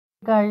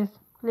Guys,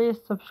 please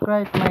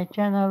subscribe my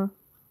channel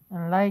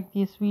and like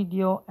this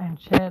video and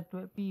share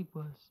to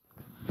people.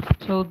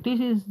 So this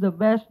is the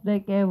best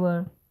deck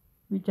ever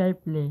which I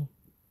play.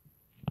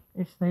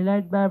 It's the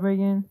Elite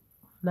Barbarian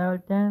level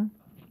 10,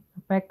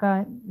 the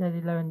P.E.K.K.A at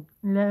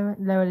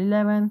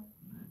 11,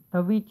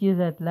 the Witch is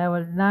at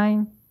level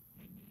 9,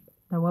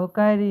 the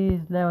Valkyrie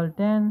is level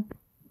 10,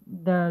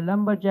 the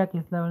Lumberjack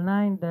is level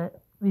 9, the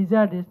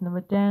Wizard is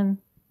number 10,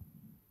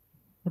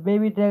 the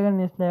Baby Dragon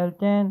is level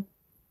 10,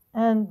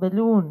 and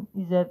Balloon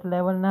is at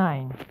level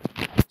 9.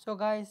 So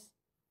guys,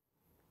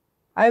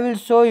 I will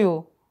show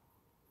you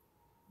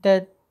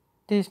that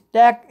this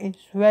deck is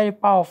very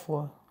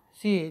powerful.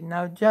 See,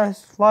 now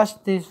just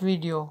watch this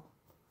video,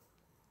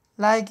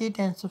 like it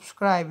and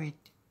subscribe it.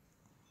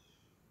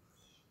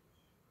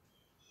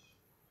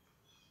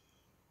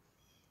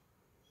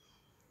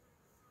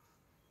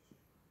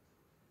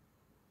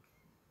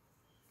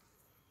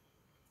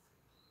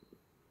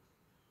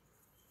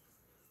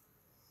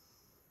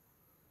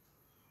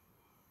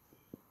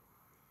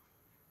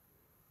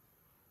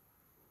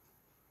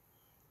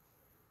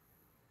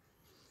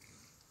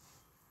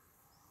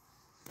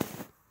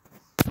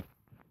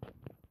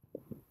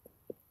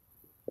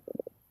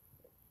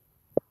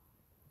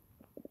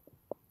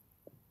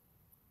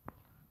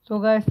 So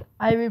guys,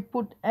 I will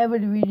put every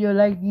video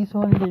like this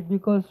only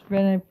because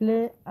when I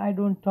play I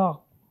don't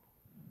talk.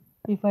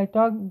 If I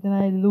talk then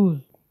I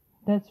lose.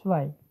 That's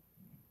why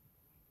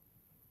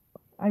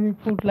I will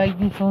put like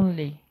this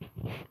only.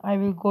 I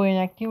will go in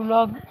active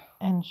log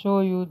and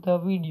show you the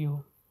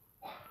video.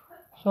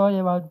 Sorry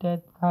about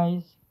that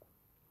guys.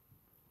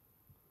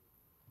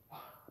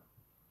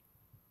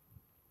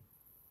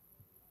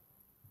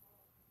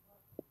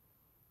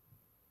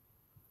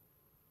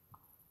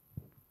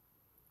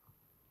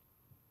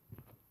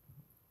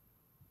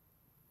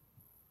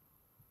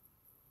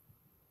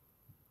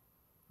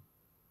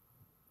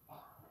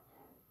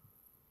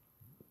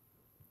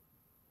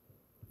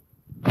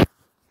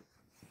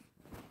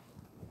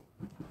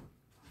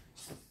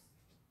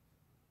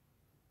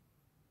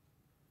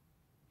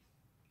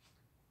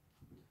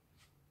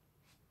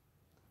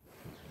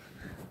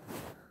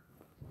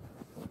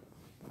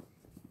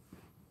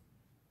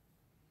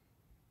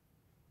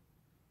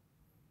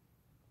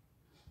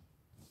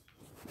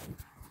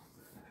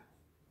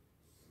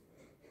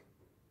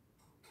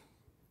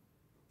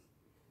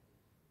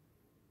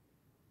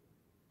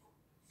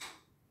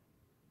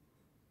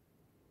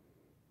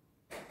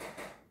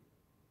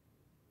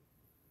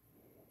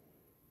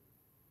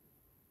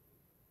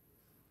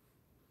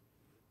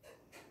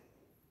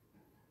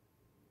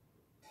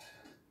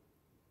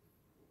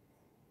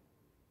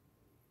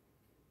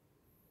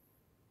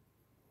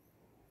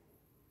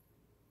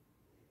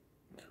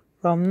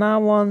 From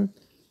now on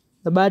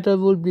the battle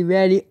will be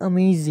very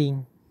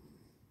amazing.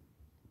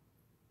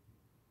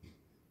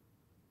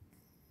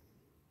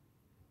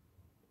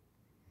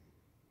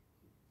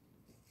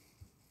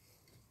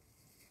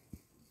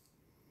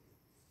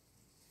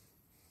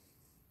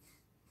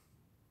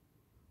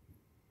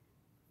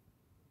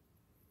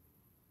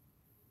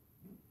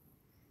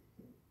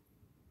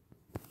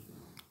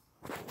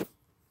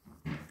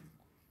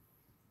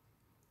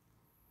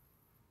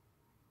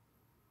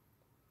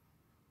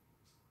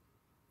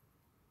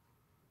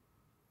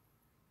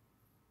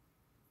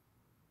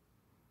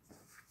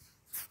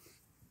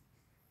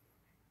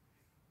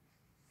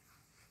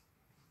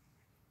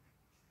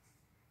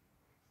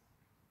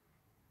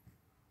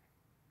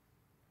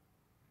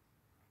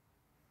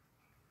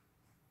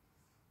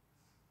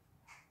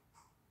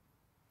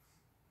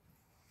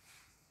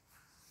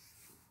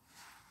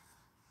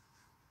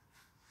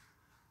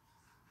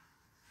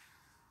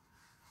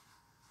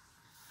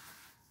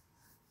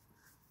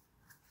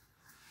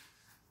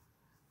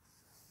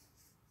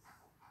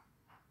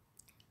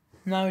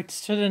 Now it's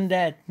sudden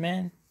death,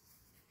 man.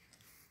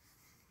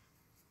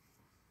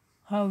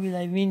 How will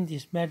I win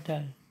this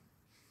battle?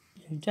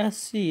 You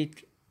just see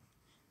it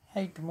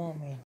right the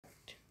moment.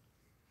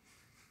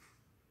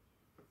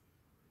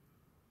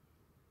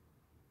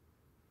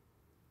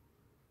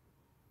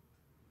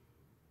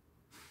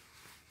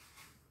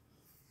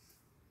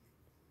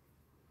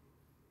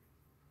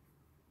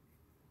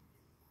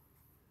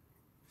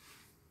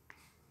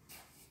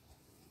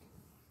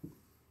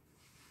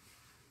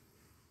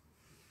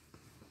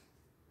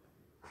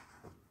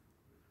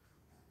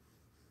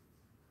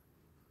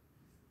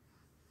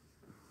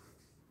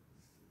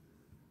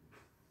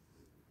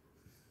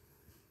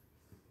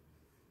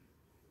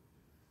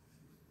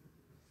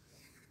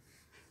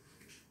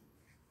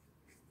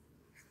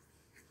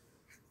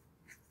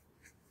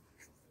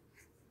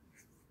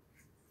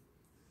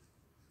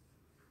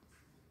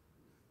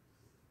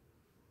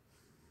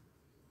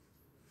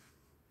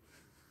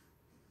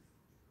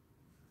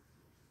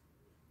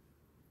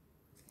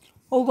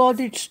 Oh god,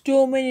 it's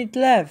 2 minutes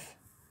left.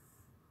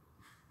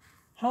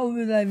 How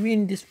will I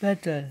win this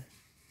battle?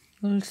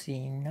 You'll see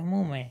in a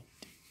moment.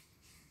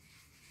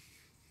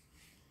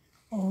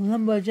 Oh,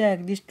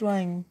 Lumberjack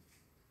destroying.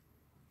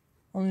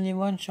 Only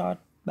one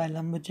shot by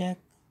Lumberjack.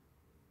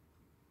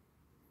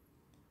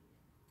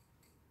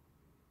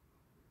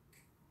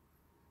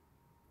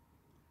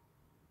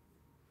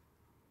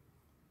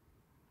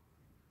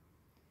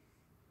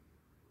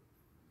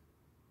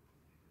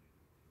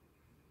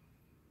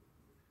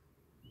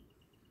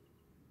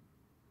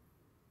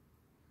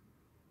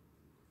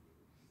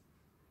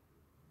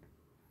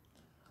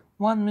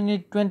 1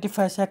 minute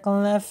 25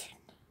 seconds left.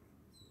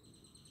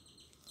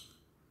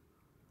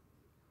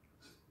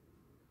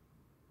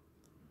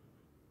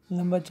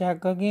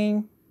 Lumberjack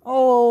again.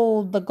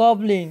 Oh, the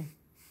goblin.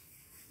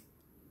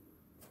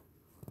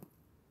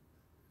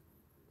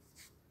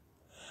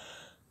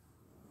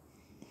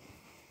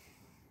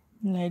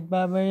 Light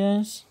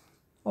barbarians.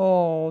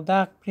 Oh,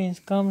 dark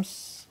prince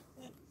comes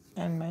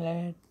and my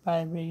light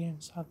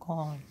barbarians are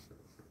gone.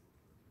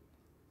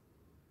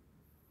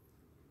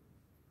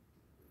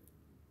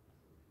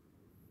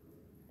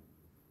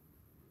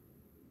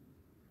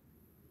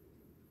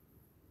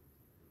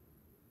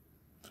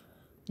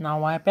 Now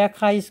my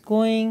Pekka is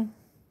going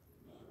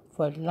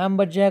for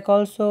lumberjack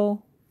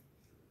also.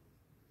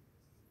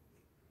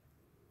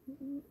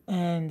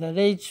 And the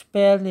rage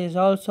spell is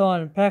also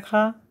on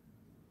Pekka.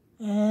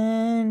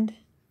 And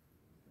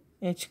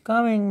it's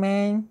coming,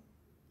 man.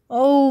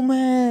 Oh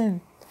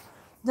man!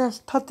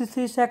 Just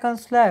 33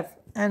 seconds left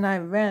and I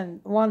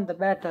won the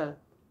battle.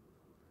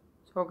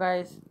 So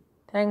guys,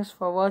 thanks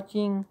for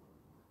watching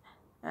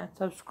and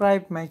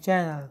subscribe my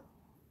channel.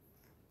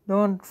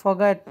 Don't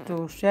forget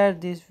to share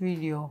this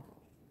video.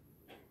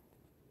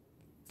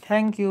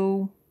 Thank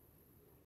you.